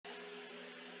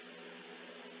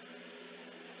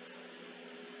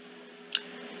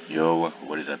Yo,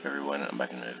 what is up everyone? I'm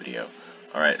back in another video.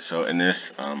 Alright, so in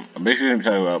this, I'm basically going to be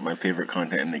talking about my favorite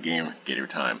content in the game, Gator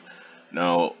Time.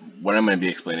 Now, what I'm going to be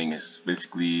explaining is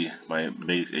basically my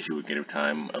biggest issue with Gator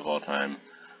Time of all time.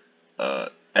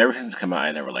 Ever since it's come out,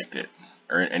 I never liked it.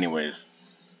 Or anyways,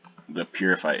 the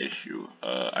Purify issue.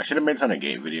 I should have made this on a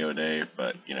gate video today,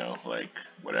 but, you know, like,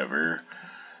 whatever.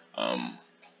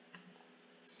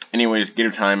 Anyways,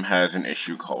 Gator Time has an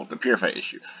issue called the Purify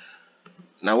issue.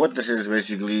 Now what this is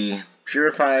basically,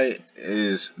 Purify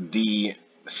is the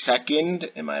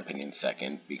second, in my opinion,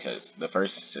 because the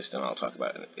first system I'll talk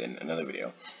about in another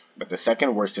video, but the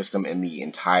second worst system in the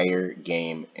entire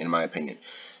game, in my opinion.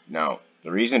 Now,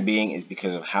 the reason being is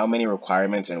because of how many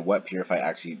requirements and what Purify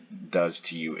actually does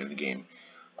to you in the game.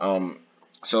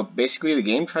 So basically the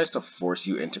game tries to force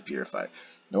you into Purify.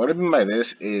 Now what I mean by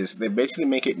this is they basically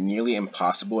make it nearly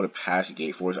impossible to pass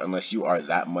Gate 4s unless you are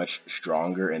that much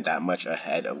stronger and that much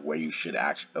ahead of where you should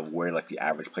where like the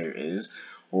average player is,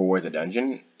 or where the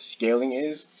dungeon scaling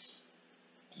is.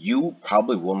 You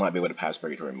probably will not be able to pass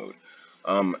Purgatory mode.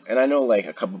 And I know like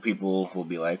a couple people will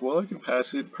be like, well, I can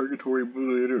pass it, Purgatory,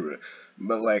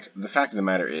 but like the fact of the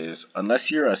matter is, unless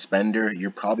you're a spender,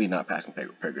 you're probably not passing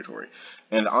Purgatory.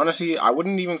 And honestly, I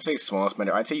wouldn't even say small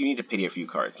spender. I'd say you need to pity a few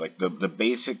cards, like the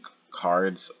basic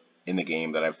cards in the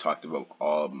game that I've talked about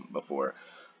all before.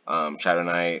 Shadow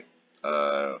Knight,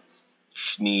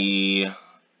 Schnee,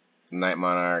 Night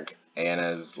Monarch,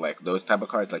 Anna's, like those type of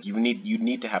cards. Like you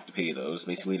need to have to pity those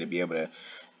basically to be able to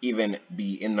even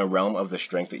be in the realm of the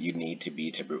strength that you need to be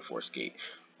to brute force Gate.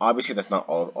 Obviously, that's not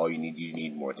all you need. You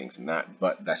need more things than that,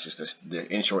 but that's just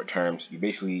in short terms. You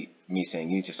basically, me saying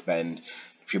you need to spend to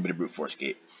be able to brute force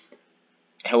Gate.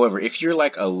 However, if you're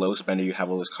like a low spender, you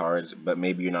have all those cards, but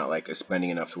maybe you're not like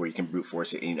spending enough to where you can brute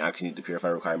force it and you actually need the Purify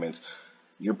requirements,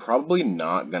 you're probably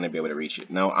not going to be able to reach it.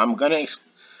 Now,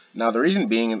 the reason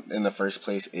being in the first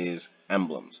place is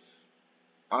emblems.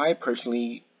 I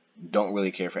personally don't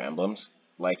really care for emblems.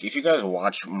 Like, if you guys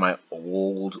watch my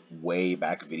old, way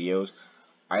back videos,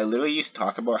 I literally used to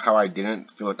talk about how I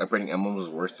didn't feel like upgrading emblems was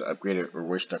worth the upgrade or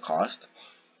worth the cost.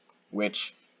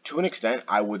 Which, to an extent,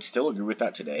 I would still agree with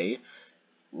that today.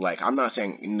 Like, I'm not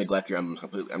saying neglect your emblems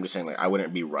completely. I'm just saying, like, I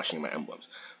wouldn't be rushing my emblems.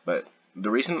 But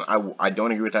the reason I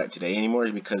don't agree with that today anymore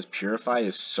is because Purify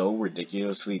is so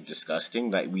ridiculously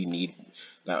disgusting that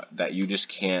that you just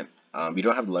can't, you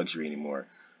don't have the luxury anymore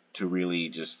to really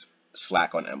just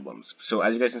slack on emblems. So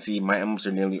as you guys can see, my emblems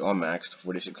are nearly all maxed,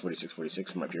 46, 46,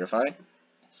 46 for my Purify.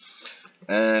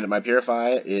 And my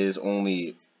Purify is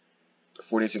only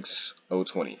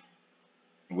 46,020,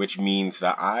 which means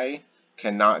that I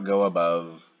cannot go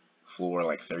above floor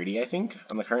like 30, I think,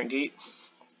 on the current gate.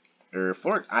 Or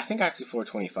floor, I think actually floor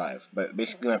 25, but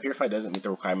basically my Purify doesn't meet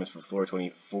the requirements for floor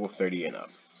 30 and up.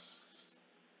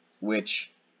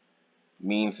 Which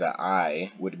means that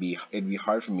it'd be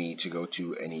hard for me to go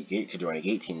to any gate, to join a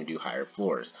gate team and do higher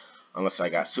floors, unless I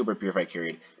got super Purify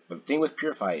carried. But the thing with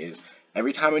Purify is,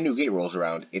 every time a new gate rolls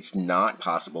around, it is not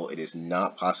possible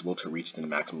to reach the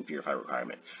maximum Purify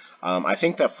requirement. I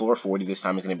think that floor 40 this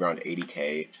time is going to be around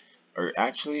 80k, or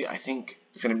actually, I think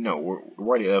it's going to be, no, we're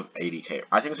already of 80k.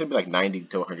 I think it's going to be like 90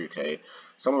 to 100k,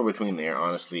 somewhere between there,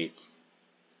 honestly.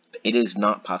 It is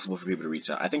not possible for people to reach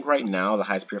that. I think right now the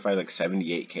highest Purify is like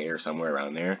 78k or somewhere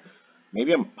around there.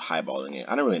 Maybe I'm highballing it.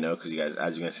 I don't really know because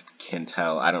as you guys can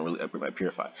tell, I don't really upgrade my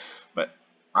Purify. But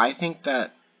I think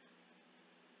that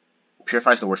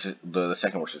Purify is the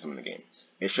second worst system in the game.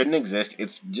 It shouldn't exist.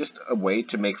 It's just a way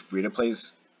to make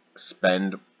free-to-plays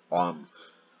spend.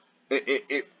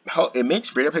 It makes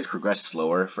free-to-plays progress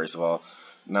slower. First of all.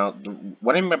 Now,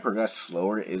 what I mean by progress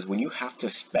slower is when you have to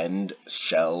spend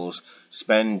shells,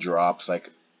 spend drops,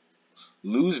 like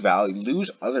lose value,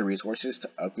 lose other resources to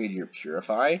upgrade your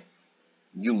Purify,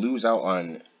 you lose out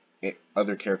on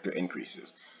other character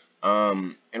increases.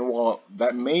 And while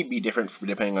that may be different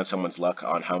depending on someone's luck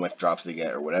on how much drops they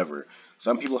get or whatever,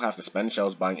 some people have to spend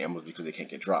shells buying emblems because they can't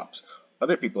get drops.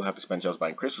 Other people have to spend shells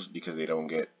buying crystals because the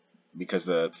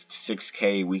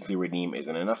 6k weekly redeem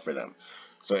isn't enough for them.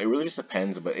 So it really just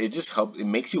depends, but it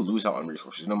makes you lose out on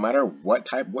resources. No matter what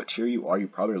tier you are, you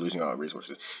probably are losing out on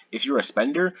resources. If you're a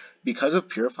spender, because of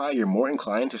Purify, you're more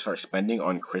inclined to start spending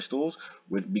on crystals,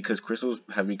 because crystals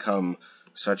have become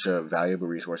such a valuable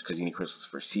resource, because you need crystals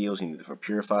for seals, you need it for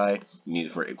Purify, you need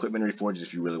it for equipment reforges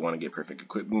if you really want to get perfect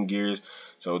equipment gears.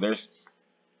 So there's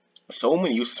so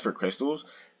many uses for crystals,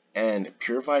 and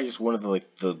Purify is just one of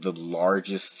the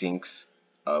largest sinks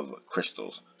of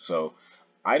crystals. So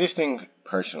I just think,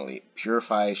 personally,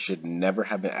 Purify should never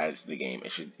have been added to the game.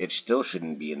 It still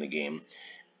shouldn't be in the game.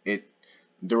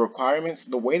 the requirements,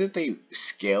 the way that they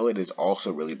scale it is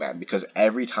also really bad because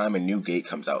every time a new gate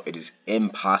comes out, it is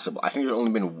impossible. I think there's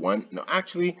only been one. No,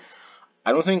 actually,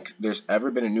 I don't think there's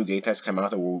ever been a new gate that's come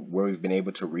out that where we've been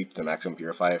able to reach the maximum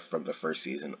Purify from the first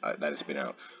season that it's been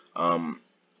out. Um,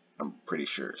 I'm pretty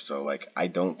sure. So like, I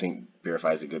don't think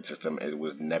Purify is a good system. It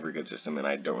was never a good system, and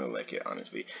I don't really like it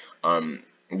honestly.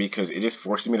 Because it just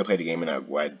forces me to play the game in a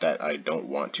way that I don't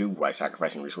want to by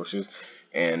sacrificing resources,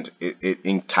 and it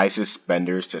entices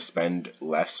spenders to spend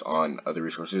less on other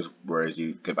resources, whereas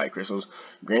you could buy crystals.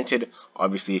 Granted,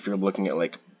 obviously, if you're looking at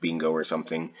like bingo or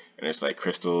something, and it's like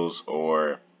crystals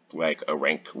or like a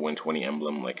rank 120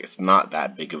 emblem, like it's not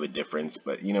that big of a difference.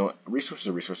 But you know, resources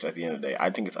are resources at the end of the day. I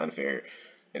think it's unfair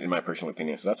in my personal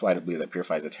opinion. So that's why I believe that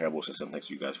Purify is a terrible system. Thanks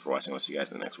to you guys for watching. I'll see you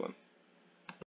guys in the next one.